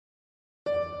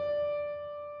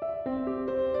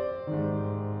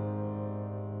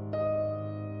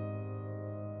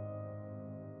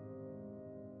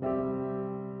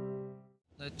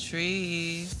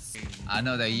Latrice, I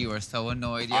know that you were so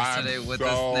annoyed yesterday with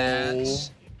the snatch.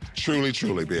 Truly,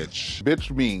 bitch.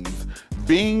 Bitch means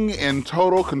being in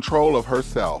total control of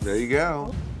herself. There you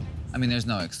go. I mean, there's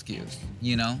no excuse,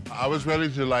 you know? I was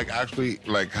ready to actually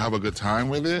have a good time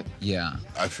with it. Yeah.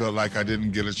 I felt like I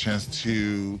didn't get a chance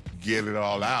to get it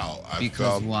all out.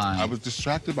 Because why? I was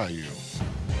distracted by you.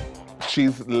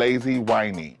 She's lazy,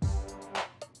 whiny.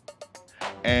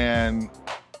 And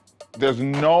there's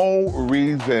no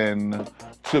reason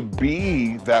to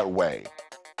be that way.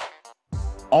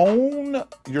 Own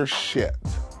your shit.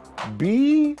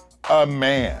 Be a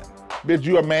man. Bitch,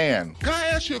 you a man. Can I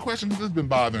ask you a question? This has been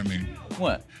bothering me.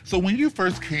 What? So when you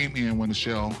first came in, when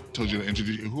Michelle told you to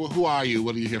introduce you, who are you?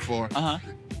 What are you here for? Uh-huh.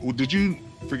 Did you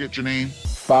forget your name?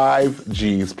 5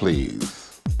 G's,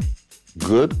 please.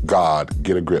 Good God,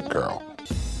 get a grip, girl.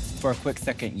 For a quick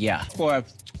second, yeah. For a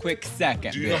quick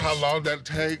second, Do you know how long that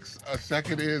takes? A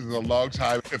second is a long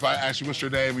time. If I ask you what's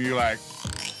your name and you're like...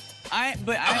 I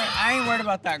ain't worried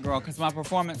about that, girl, because my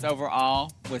performance overall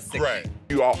was sick. Right.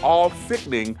 You are all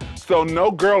sickening, so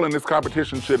no girl in this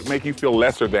competition should make you feel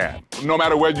lesser than. No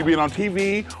matter where you've been on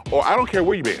TV, or I don't care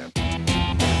where you've been.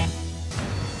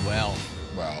 Well,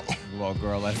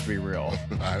 girl, let's be real.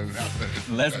 I don't know.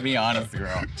 Let's be honest,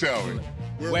 girl. Tell me.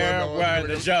 Where were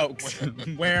the jokes?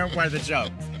 Where were the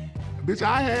jokes? Bitch,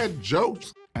 I had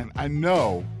jokes, and I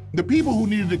know the people who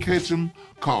needed to catch them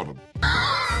called them.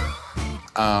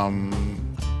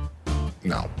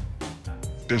 No.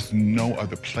 There's no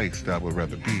other place that I would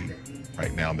rather be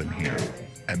right now than here.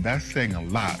 And that's saying a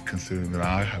lot, considering that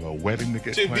I have a wedding to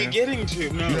get to be getting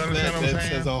to. No, you understand what I'm saying?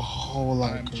 Says a whole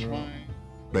lot, girl.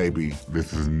 Baby,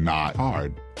 this is not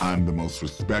hard. I'm the most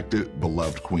respected,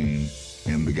 beloved queen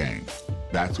in the game.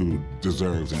 That's who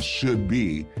deserves and should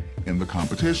be in the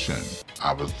competition.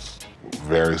 I was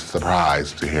very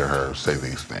surprised to hear her say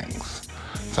these things.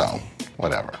 So,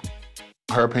 whatever.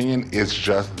 Her opinion is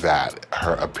just that,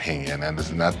 her opinion, and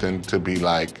there's nothing to be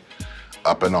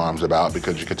up in arms about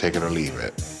because you could take it or leave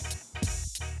it.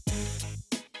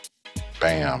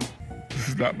 Bam. This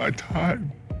is not my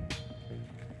time.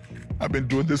 I've been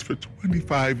doing this for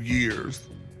 25 years,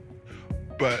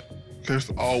 but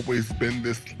there's always been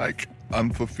this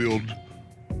unfulfilled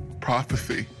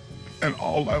prophecy. And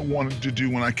all I wanted to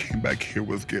do when I came back here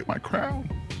was get my crown.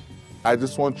 I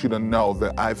just want you to know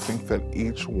that I think that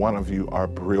each one of you are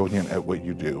brilliant at what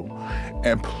you do.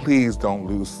 And please don't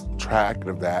lose track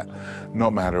of that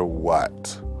no matter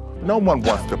what. No one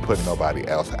wants to put nobody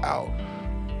else out.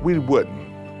 We wouldn't.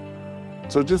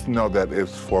 So just know that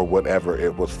it's for whatever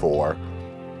it was for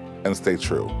and stay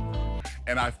true.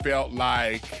 And I felt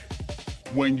like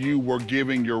when you were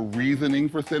giving your reasoning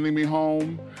for sending me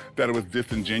home, that it was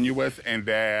disingenuous and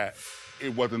that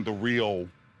it wasn't the real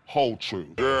whole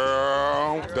truth.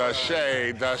 Girl, the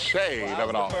shade of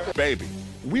it all. Baby,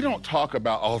 we don't talk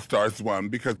about All Stars 1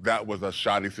 because that was a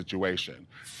shoddy situation.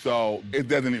 So it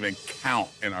doesn't even count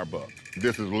in our book.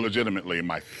 This is legitimately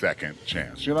my second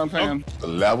chance. You know what I'm saying? The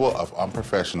level of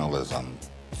unprofessionalism,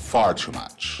 far too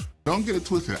much. Don't get it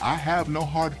twisted. I have no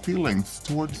hard feelings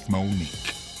towards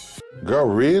Monique. Girl,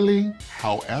 really?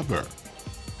 However,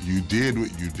 you did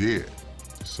what you did.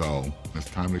 So it's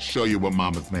time to show you what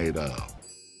mama's made of.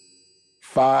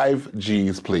 5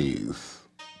 G's, please.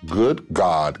 Good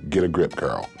God, get a grip,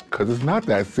 girl. Because it's not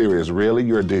that serious, really.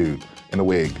 You're a dude in a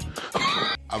wig.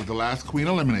 I was the last queen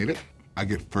eliminated. I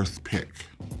get first pick.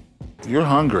 You're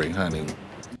hungry, honey.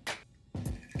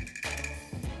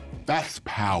 That's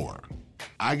power.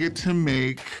 I get to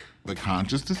make the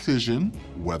conscious decision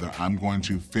whether I'm going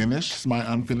to finish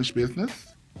my unfinished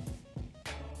business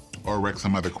or wreck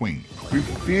some other queen. We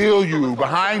feel you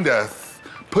behind us,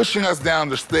 pushing us down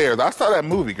the stairs. I saw that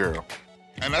movie, girl.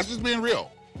 And that's just being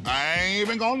real. I ain't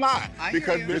even gonna lie.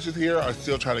 Because bitches here are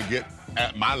still trying to get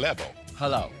at my level.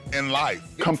 Hello. In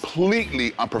life.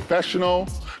 Completely unprofessional,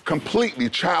 completely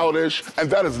childish,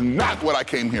 and that is not what I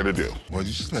came here to do. Well,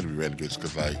 you just better be ready, bitch,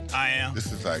 because I am.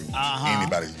 This is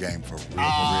anybody's game for real, for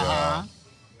real.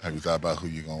 Have you thought about who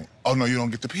you gonna... Oh, no, you don't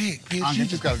get to pick. Bitch, you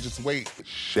just gotta just wait.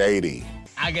 Shady.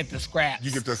 I get the scraps. You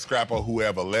get the scrap of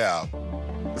whoever left.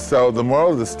 So the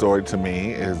moral of the story to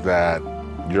me is that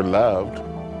you're loved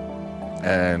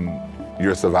and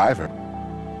you're a survivor.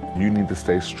 You need to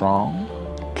stay strong.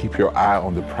 Keep your eye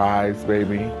on the prize,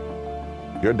 baby.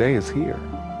 Your day is here.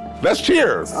 Let's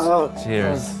cheers. Oh,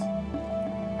 cheers.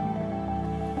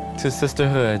 To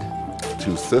sisterhood.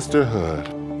 To sisterhood.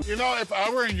 You know, if I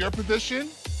were in your position,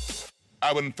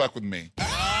 I wouldn't fuck with me.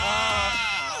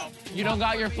 You don't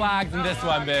got your flags in this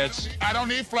one, bitch. I don't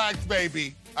need flags,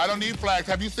 baby. I don't need flags.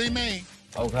 Have you seen me?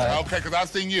 Okay. Okay, because I've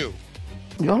seen you.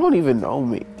 Y'all don't even know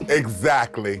me.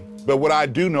 Exactly. But what I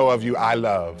do know of you, I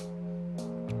love.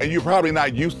 And you're probably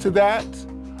not used to that,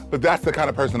 but that's the kind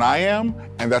of person I am,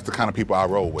 and that's the kind of people I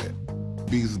roll with.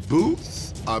 These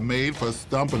boots are made for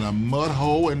stumping a mud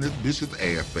hole in this bitch's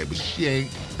ass, baby. She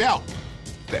ain't felt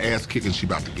the ass kicking she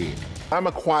about to get. I'm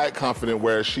a quiet confident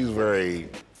where she's very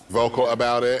vocal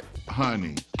about it.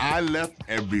 Honey, I left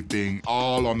everything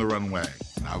all on the runway.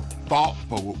 And I fought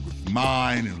for what was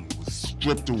mine and was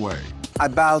stripped away. I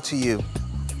bow to you.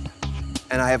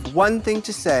 And I have one thing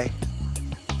to say.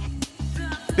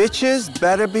 Bitches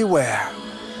better beware.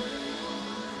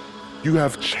 You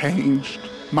have changed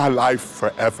my life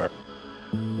forever.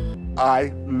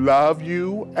 I love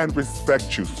you and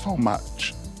respect you so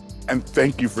much. And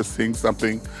thank you for seeing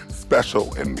something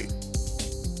special in me.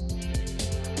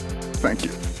 Thank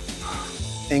you.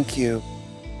 Thank you.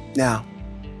 Now,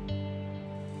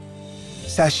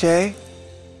 sashay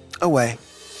away.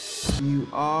 You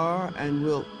are and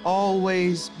will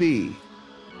always be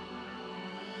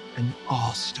an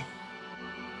all-star.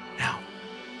 Now,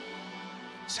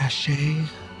 sashay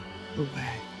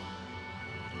away.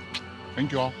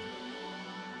 Thank you all.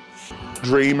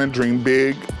 Dream and dream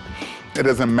big. It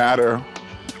doesn't matter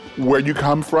where you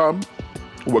come from,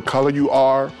 what color you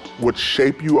are, what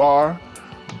shape you are.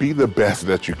 Be the best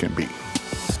that you can be.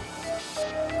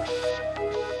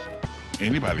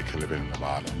 Anybody could have been in the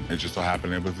bottom. It just so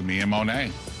happened it was me and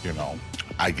Monet. You know,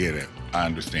 I get it. I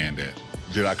understand it.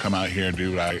 Did I come out here and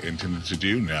do what I intended to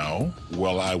do? No.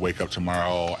 Will I wake up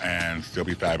tomorrow and still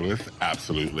be fabulous?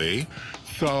 Absolutely.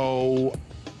 So,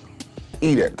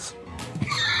 eat it.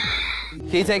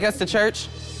 Can you take us to church?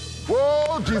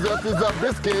 Whoa, Jesus is a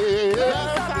biscuit.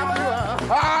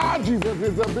 Ah, Jesus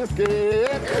is a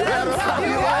biscuit.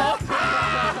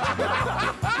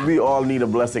 We all need a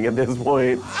blessing at this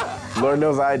point. Lord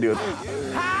knows I do.